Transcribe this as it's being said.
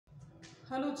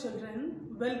Hello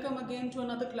children, welcome again to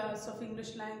another class of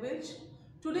English language.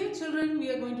 Today children, we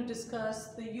are going to discuss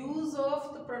the use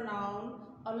of the pronoun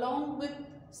along with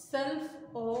self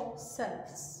or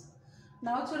selves.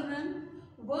 Now children,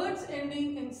 words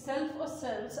ending in self or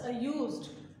selves are used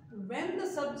when the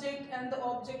subject and the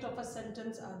object of a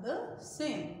sentence are the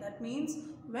same. That means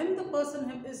when the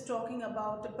person is talking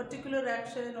about a particular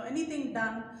action or anything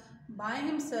done by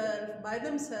himself, by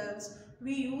themselves,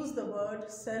 we use the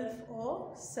word self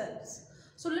or selves.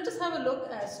 So let us have a look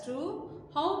as to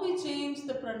how we change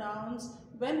the pronouns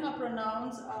when our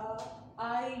pronouns are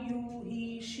I, you,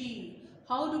 he, she.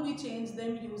 How do we change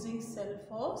them using self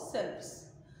or selves?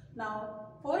 Now,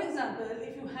 for example,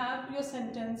 if you have your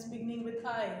sentence beginning with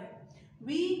I,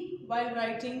 while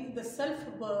writing the self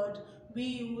word, we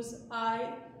use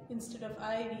I instead of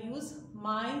I, we use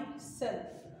myself.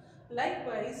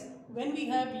 Likewise, when we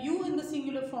have you in the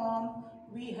singular form,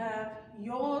 we have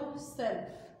yourself.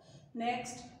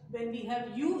 Next, when we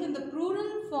have you in the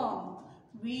plural form,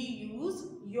 we use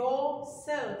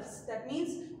yourselves. That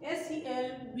means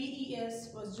selves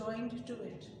was joined to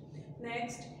it.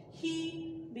 Next,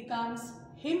 he becomes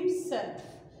himself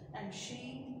and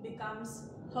she becomes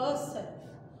herself.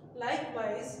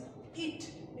 Likewise, it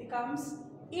becomes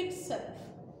itself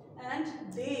and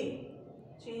they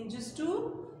changes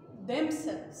to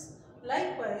themselves.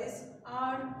 Likewise,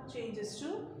 our changes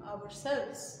to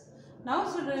ourselves.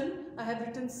 Now children, I have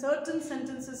written certain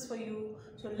sentences for you.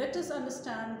 So let us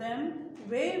understand them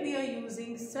where we are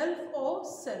using self or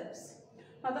selves.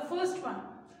 Now the first one,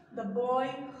 the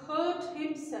boy hurt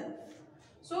himself.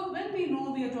 So when we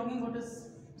know we are talking about a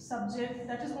subject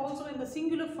that is also in the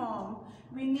singular form,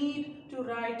 we need to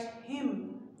write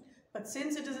him. But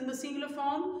since it is in the singular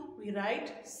form, we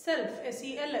write self,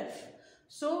 S-E-L-F.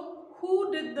 So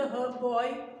who did the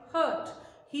boy hurt?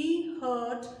 He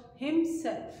hurt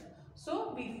himself.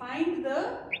 So we find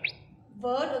the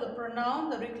word or the pronoun,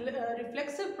 the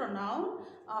reflexive pronoun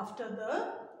after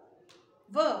the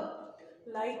verb.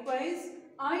 Likewise,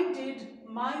 I did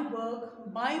my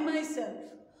work by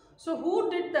myself. So who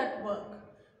did that work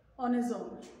on his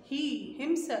own? He,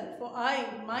 himself, or I,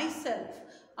 myself.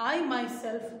 I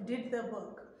myself did the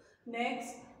work.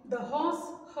 Next, the horse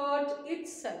hurt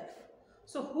itself.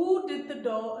 So who did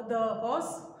the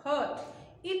horse hurt?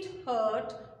 It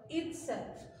hurt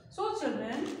itself. So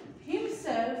children,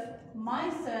 himself,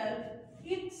 myself,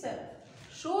 itself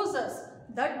shows us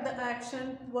that the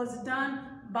action was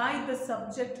done by the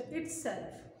subject itself.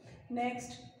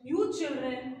 Next, you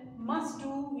children must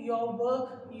do your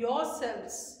work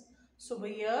yourselves. So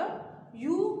here,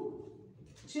 you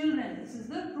children, this is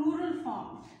the plural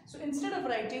form. So instead of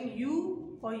writing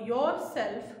you or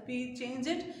yourself, we change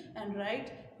it and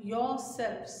write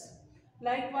yourselves.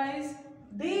 Likewise,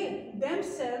 they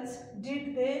themselves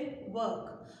did their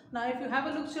work. Now if you have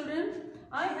a look children,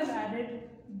 I have added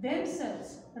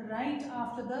themselves right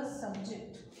after the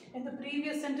subject. In the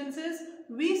previous sentences,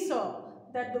 we saw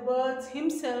that the words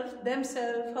himself,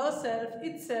 themselves, herself,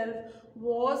 itself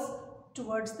was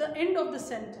towards the end of the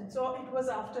sentence, or it was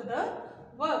after the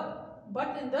verb.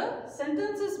 But in the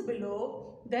sentences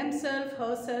below, themself,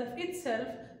 herself, itself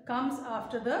comes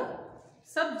after the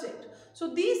subject.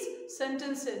 So these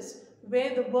sentences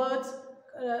where the words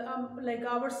like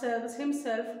ourselves,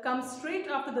 himself come straight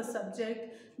after the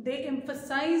subject, they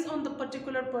emphasize on the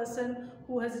particular person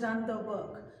who has done the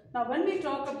work. Now when we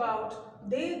talk about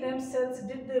they themselves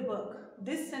did their work,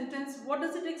 this sentence, what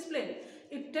does it explain?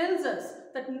 It tells us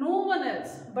that no one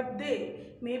else but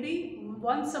they, maybe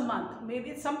once a month,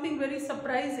 maybe it's something very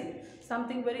surprising,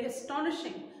 something very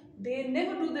astonishing. They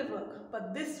never do their work,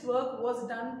 but this work was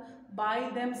done by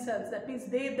themselves. That means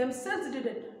they themselves did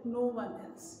it, no one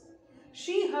else.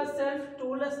 She herself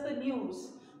told us the news.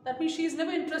 That means she is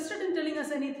never interested in telling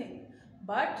us anything.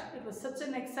 But it was such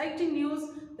an exciting news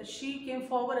that she came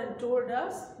forward and told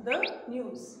us the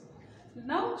news.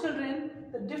 Now children,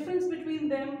 the difference between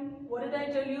them, what did I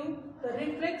tell you? The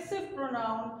reflexive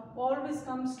pronoun always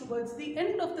comes towards the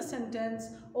end of the sentence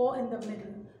or in the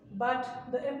middle. But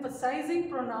the emphasizing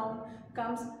pronoun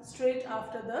comes straight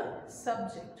after the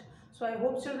subject. So I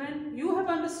hope children, you have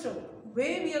understood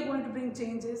where we are going to bring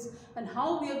changes and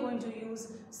how we are going to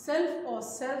use self or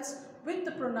selves with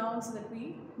the pronouns that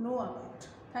we know about.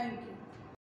 Thank you.